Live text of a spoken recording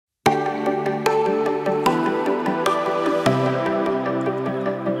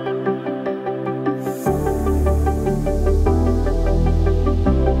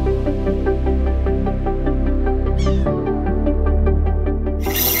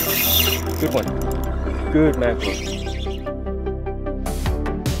Good one. Good mackerel.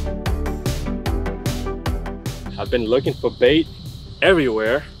 I've been looking for bait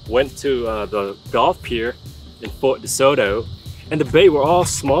everywhere. Went to the golf pier in Fort DeSoto, and the bait were all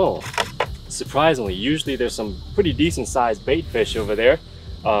small. Surprisingly, usually there's some pretty decent sized bait fish over there,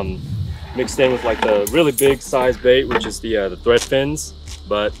 mixed in with like the really big size bait, which is the thread fins,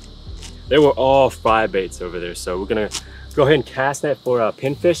 but they were all fry baits over there. So we're gonna go ahead and cast net for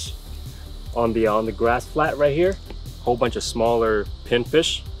pinfish on the grass flat right here. A whole bunch of smaller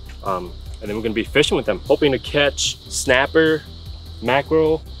pinfish, and then we're gonna be fishing with them, hoping to catch snapper,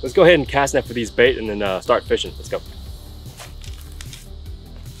 mackerel. Let's go ahead and cast net for these bait and then start fishing. Let's go.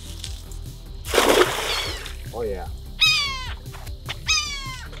 Oh yeah.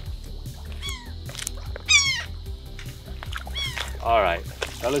 All right,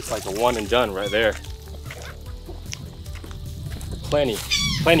 that looks like a one and done right there. Plenty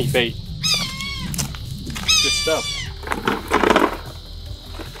bait. Good stuff.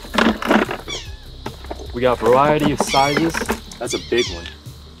 We got a variety of sizes. That's a big one.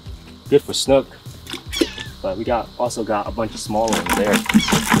 Good for snook. But we also got a bunch of smaller ones there.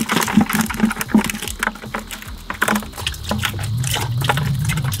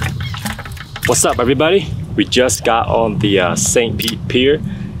 What's up, everybody? We just got on the St. Pete Pier.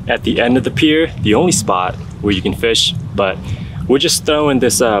 At the end of the pier, the only spot where you can fish, but we're just throwing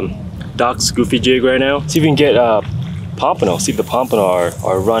this Doc's goofy jig right now. See if we can get pompano, see if the pompano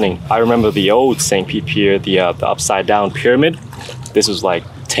are running. I remember the old St. Pete Pier, the upside down pyramid. This was like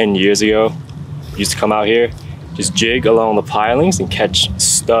 10 years ago. Used to come out here, just jig along the pilings and catch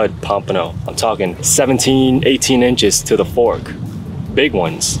stud pompano. I'm talking 17, 18 inches to the fork. Big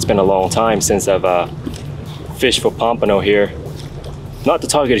ones. It's been a long time since I've fished for pompano here. Not the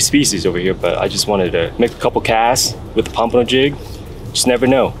targeted species over here, but I just wanted to make a couple casts with the pompano jig. Just never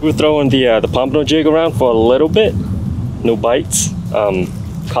know. We were throwing the pompano jig around for a little bit. No bites.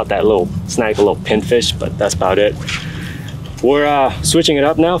 Caught that snagged a little pinfish, but that's about it. We're switching it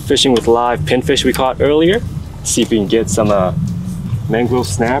up now, fishing with live pinfish we caught earlier. See if we can get some mangrove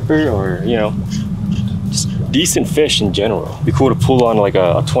snapper, or you know, just decent fish in general. Be cool to pull on like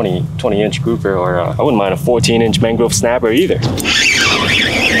a 20 inch grouper, or I wouldn't mind a 14-inch mangrove snapper either.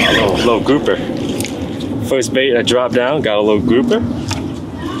 A little grouper. First bait I dropped down, got a little grouper.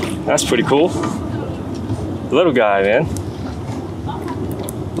 That's pretty cool. Little guy, man.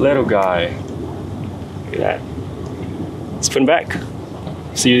 Little guy. Look at that. Let's put him back.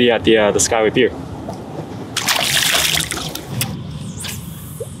 See you at the Skyway Pier.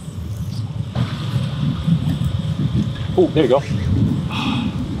 Oh, there you go.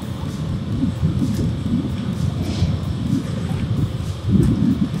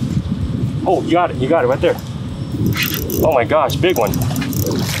 Oh, you got it right there. Oh my gosh, big one.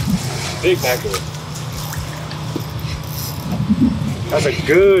 Big mackerel. That's a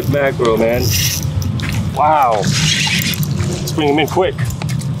good mackerel, man. Wow. Let's bring him in quick.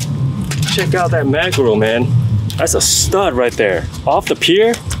 Check out that mackerel, man. That's a stud right there. Off the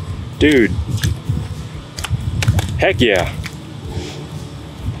pier? Dude. Heck yeah.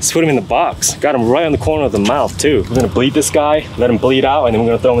 Let's put him in the box. Got him right on the corner of the mouth too. We're gonna bleed this guy, let him bleed out, and then we're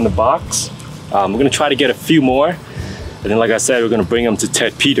gonna throw him in the box. We're gonna try to get a few more. And then like I said, we're gonna bring him to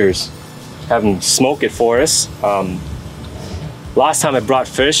Ted Peters. Have him smoke it for us. Last time I brought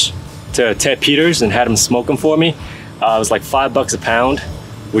fish to Ted Peters and had him smoke them for me, it was like $5 a pound,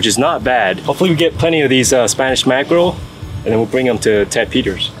 which is not bad. Hopefully we get plenty of these Spanish mackerel, and then we'll bring them to Ted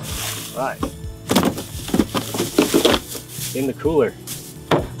Peters. All right. In the cooler.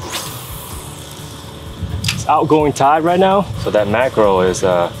 It's outgoing tide right now, so that mackerel is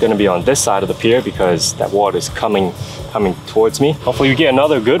gonna be on this side of the pier because that water is coming towards me. Hopefully we get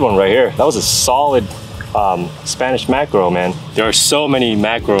another good one right here. That was a solid Spanish mackerel, man. There are so many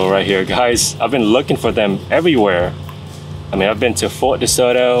mackerel right here, guys. I've been looking for them everywhere. I mean, I've been to Fort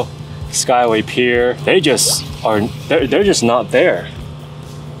DeSoto, Skyway Pier. They're just not there.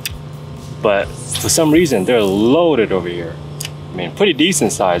 But for some reason, they're loaded over here. I mean, pretty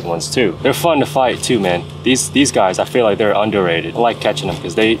decent sized ones too. They're fun to fight too, man. These guys, I feel like they're underrated. I like catching them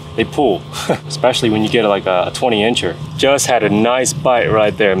because they pull, especially when you get like a 20 incher. Just had a nice bite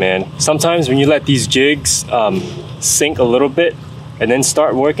right there, man. Sometimes when you let these jigs sink a little bit and then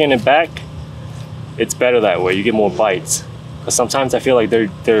start working it back, it's better that way. You get more bites. Because sometimes I feel like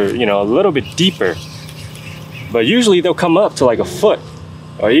they're you know, a little bit deeper, but usually they'll come up to like a foot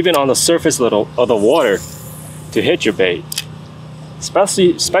or even on the surface of the water to hit your bait.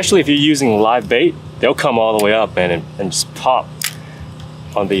 Especially if you're using live bait, they'll come all the way up, man, and just pop.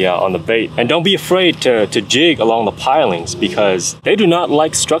 on the bait. And don't be afraid to jig along the pilings, because they do not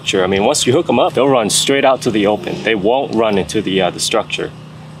like structure. I mean, once you hook them up, they'll run straight out to the open. They won't run into the structure.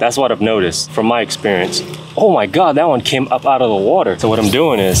 That's what I've noticed from my experience. Oh my God, that one came up out of the water. So what I'm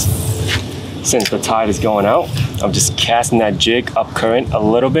doing is, since the tide is going out, I'm just casting that jig up current a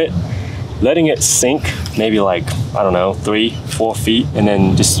little bit, letting it sink maybe like, I don't know, 3-4 feet, and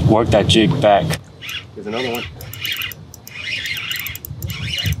then just work that jig back. There's another one.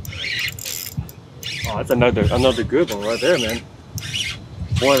 Oh, that's another good one right there, man.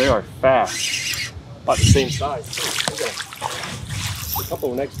 Boy, they are fast. About the same size. Look at them. A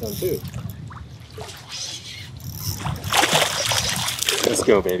couple next to them too. Let's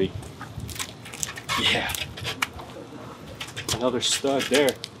go, baby. Yeah. Another stud there.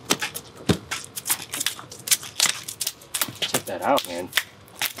 Check that out, man.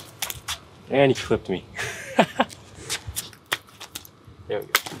 And he clipped me. There we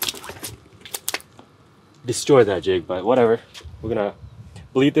go. Destroyed that jig, but whatever. We're gonna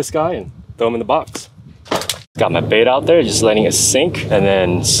bleed this guy and throw him in the box. Got my bait out there, just letting it sink, and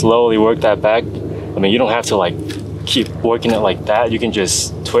then slowly work that back. I mean, you don't have to like keep working it like that. You can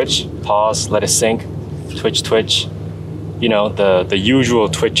just twitch, pause, let it sink, twitch, twitch. You know, the usual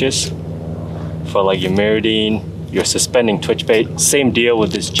twitches for like your miridine, your suspending twitch bait. Same deal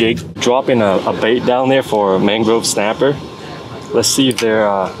with this jig. Dropping a bait down there for a mangrove snapper. Let's see if they're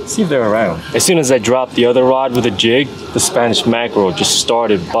around. As soon as I dropped the other rod with a jig, the Spanish mackerel just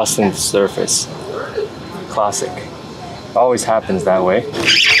started busting the surface. Classic. Always happens that way.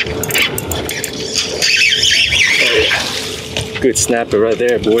 Good snapper right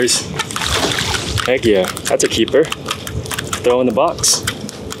there, boys. Heck yeah, that's a keeper. Throw in the box.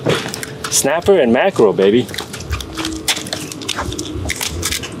 Snapper and mackerel, baby.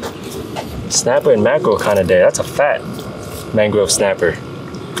 Snapper and mackerel kind of day. That's a fat mangrove snapper.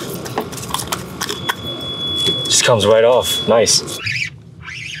 Just comes right off. Nice.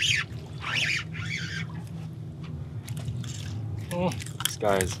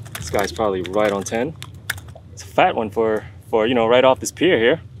 This guy's probably right on 10. It's a fat one for you know, right off this pier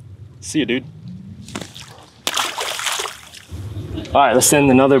here. See you, dude. All right, let's send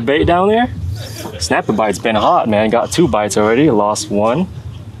another bait down there. Snapper bite's been hot, man. Got 2 bites already. Lost 1.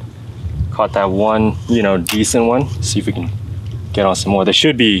 Caught that one, you know, decent one. See if we can get on some more. They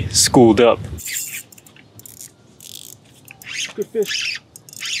should be schooled up. Good fish.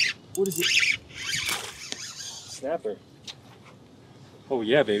 What is it? Snapper. Oh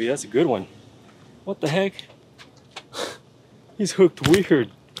yeah, baby, that's a good one. What the heck? He's hooked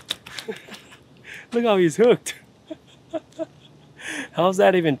weird. Look how he's hooked. How's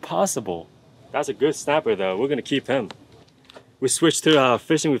that even possible? That's a good snapper though. We're gonna keep him. We switched to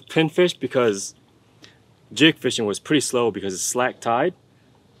fishing with pinfish because jig fishing was pretty slow because it's slack tide.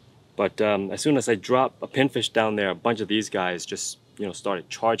 But as soon as I dropped a pinfish down there, a bunch of these guys just, you know, started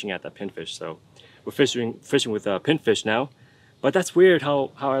charging at that pinfish. So we're fishing with pinfish now. But that's weird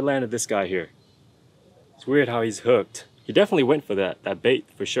how I landed this guy here. It's weird how he's hooked. He definitely went for that bait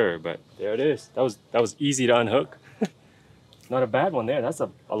for sure, but there it is. That was easy to unhook. Not a bad one there. That's a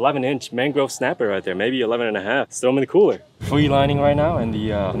 11-inch mangrove snapper right there, maybe 11 and a half. Throw them in the cooler. Free lining right now, and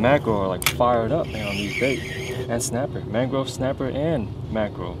the mackerel are like fired up, man, on these bait. And snapper, mangrove snapper and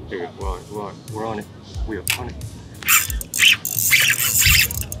mackerel. Here, we're on it. We are on it.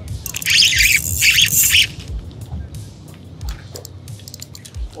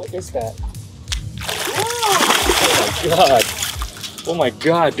 What is that? Oh my God. Oh my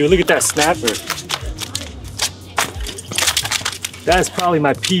God, dude, look at that snapper. That's probably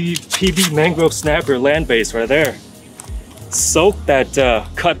my PB mangrove snapper land base right there. Soaked that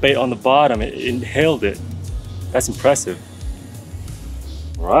cut bait on the bottom, it inhaled it. That's impressive.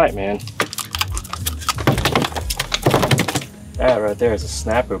 All right, man. That right there is a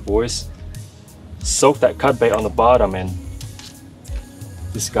snapper, boys. Soaked that cut bait on the bottom, and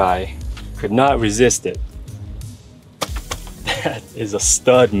this guy could not resist it. That is a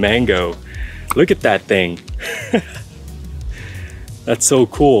stud mango. Look at that thing. That's so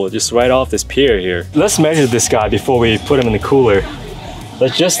cool, just right off this pier here. Let's measure this guy before we put him in the cooler.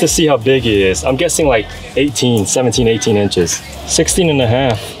 Just to see how big he is. I'm guessing like 17, 18 inches. 16 and a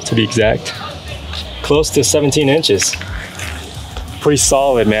half to be exact. Close to 17 inches. Pretty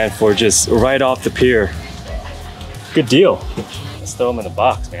solid, man, for just right off the pier. Good deal. Let's throw him in the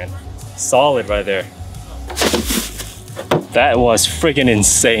box, man. Solid right there. That was freaking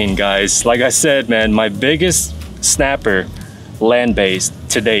insane, guys. Like I said, man, my biggest snapper land-based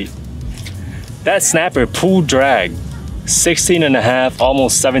to date. That snapper pulled drag. 16 and a half,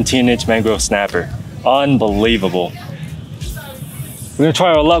 almost 17-inch mangrove snapper. Unbelievable. We're gonna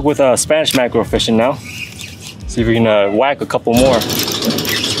try our luck with Spanish mackerel fishing now. See if we can whack a couple more.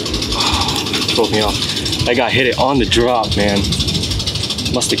 Broke me off. That guy hit it on the drop, man.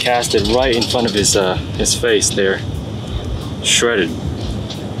 Must have cast it right in front of his face there. Shredded.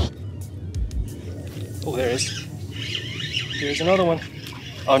 Oh, there it is. Here's another one.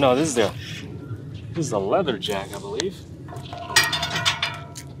 Oh no, this is a leatherjack, I believe.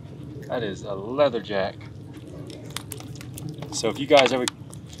 That is a leatherjack. So if you guys ever,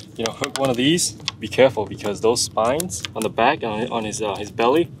 hook one of these, be careful because those spines on the back on his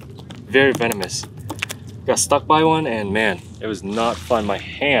belly, very venomous. Got stuck by one and man, it was not fun. My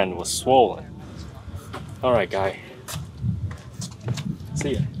hand was swollen. All right, guy.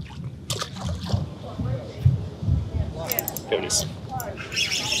 See ya. There it is.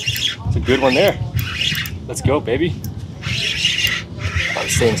 It's a good one there. Let's go, baby. About the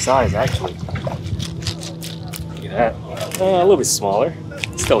same size, actually. Look at that. A little bit smaller.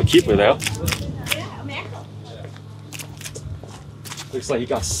 Still a keeper, though. Looks like he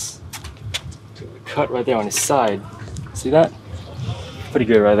got a cut right there on his side. See that? Pretty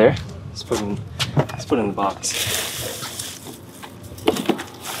good right there. Let's put it in the box.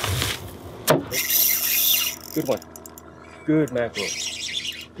 Good one. Good mackerel.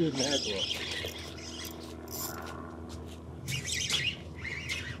 Good mackerel.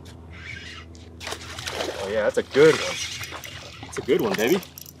 Oh yeah, that's a good one. That's a good one, baby.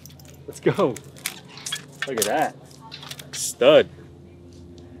 Let's go. Look at that. Stud.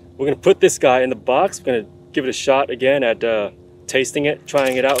 We're gonna put this guy in the box. We're gonna give it a shot again at tasting it,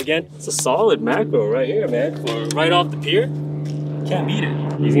 trying it out again. It's a solid mackerel right here, man. For right off the pier. Can't beat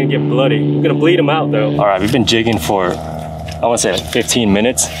it. He's gonna get bloody. We're gonna bleed him out though. All right, we've been jigging for, I wanna say like 15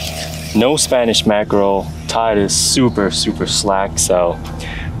 minutes. No Spanish mackerel. Tide is super, super slack. So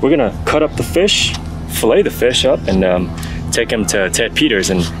we're gonna cut up the fish, fillet the fish up, and take him to Ted Peters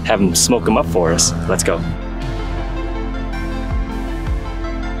and have him smoke him up for us. Let's go.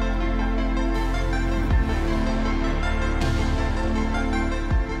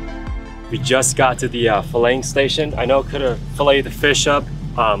 We just got to the filleting station. I know I could have filleted the fish up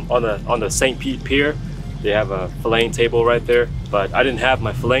on the St. Pete Pier. They have a filleting table right there, but I didn't have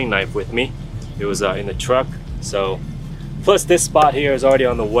my filleting knife with me. It was in the truck. So, plus this spot here is already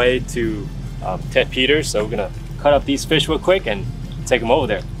on the way to Ted Peters. So we're gonna cut up these fish real quick and take them over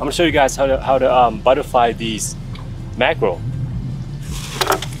there. I'm gonna show you guys how to butterfly these mackerel.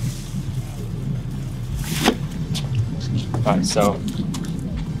 All right, so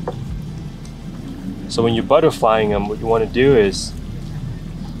when you're butterflying them, what you want to do is,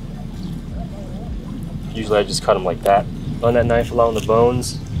 usually I just cut them like that. Run that knife along the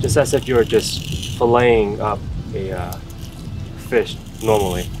bones, just as if you were just filleting up a fish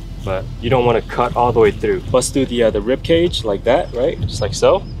normally. But you don't want to cut all the way through. Bust through the rib cage like that, right? Just like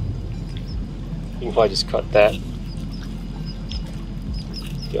so. You can probably just cut that.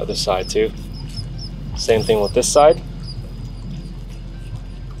 The other side too. Same thing with this side.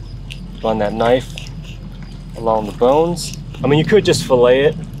 Run that knife along the bones. I mean, you could just fillet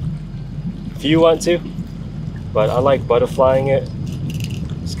it if you want to, but I like butterflying it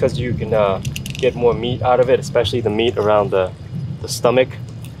just because you can get more meat out of it, especially the meat around the stomach.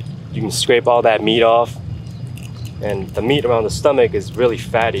 You can scrape all that meat off, and the meat around the stomach is really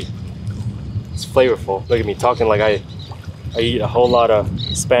fatty. It's flavorful. Look at me talking like I eat a whole lot of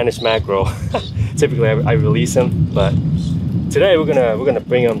Spanish mackerel. Typically I release them, but today we're gonna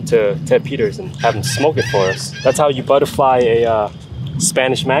bring him to Ted Peters and have him smoke it for us. That's how you butterfly a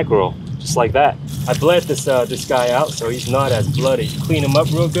Spanish mackerel, just like that. I bled this guy out so he's not as bloody. Clean him up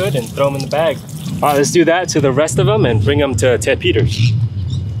real good and throw him in the bag. All right, let's do that to the rest of them and bring them to Ted Peters.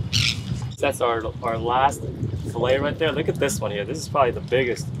 That's our last fillet right there. Look at this one here. This is probably the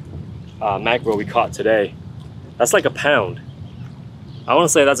biggest mackerel we caught today. That's like a pound. I want to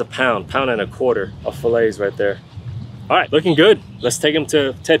say that's a pound and a quarter of fillets right there. All right, looking good. Let's take him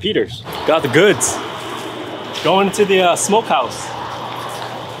to Ted Peters. Got the goods. Going to the smokehouse.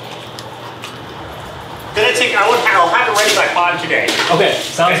 I'll have it ready by 5 today. Okay,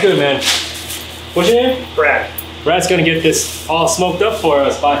 sounds good, man. What's your name? Brad. Brad's gonna get this all smoked up for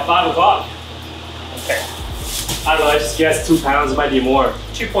us by 5 o'clock. Okay. I don't know, I just guessed 2 pounds, it might be more.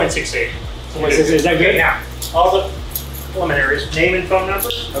 2.68. 2.68, is that good? Now, all the preliminaries, name and phone number.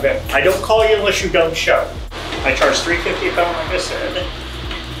 Okay. I don't call you unless you don't show. I charge $3.50 a pound, like I said.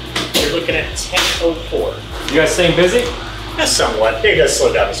 You're looking at 10:04. You guys staying busy? That's somewhat. It does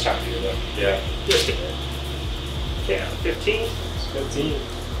slow down this time of year, though. Yeah. Just a bit. Yeah, 15. 15.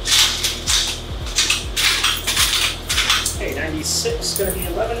 Okay, 96 is going to be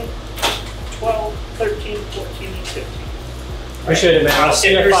 11, 12, 13, 14, and 15. Appreciate it, man. I'll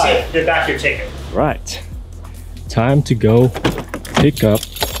see you at 5. Get back your ticket. Right. Time to go pick up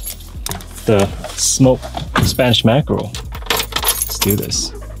the smoked Spanish mackerel. Let's do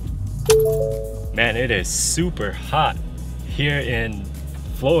this. Man, it is super hot here in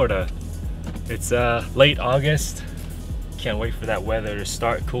Florida. It's late August. Can't wait for that weather to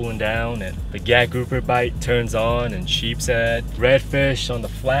start cooling down and the gag grouper bite turns on and sheep's head, redfish on the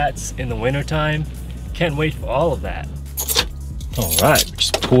flats in the wintertime. Can't wait for all of that. All right, we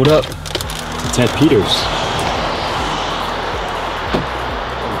just pulled up to Ted Peters.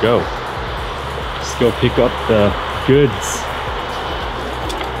 There we go. Let's go pick up the goods.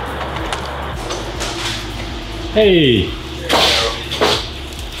 Hey!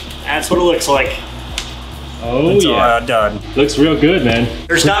 That's what it looks like. Oh it's yeah, all done. Looks real good, man.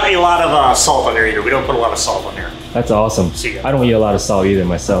 There's not a lot of salt on there either. We don't put a lot of salt on there. That's awesome. See ya. I don't eat a lot of salt either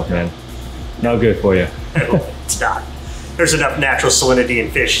myself, man. Not good for you. It's not. There's enough natural salinity in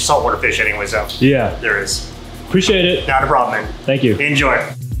fish, saltwater fish anyways, though. Yeah. There is. Appreciate it. Not a problem, man. Thank you. Enjoy.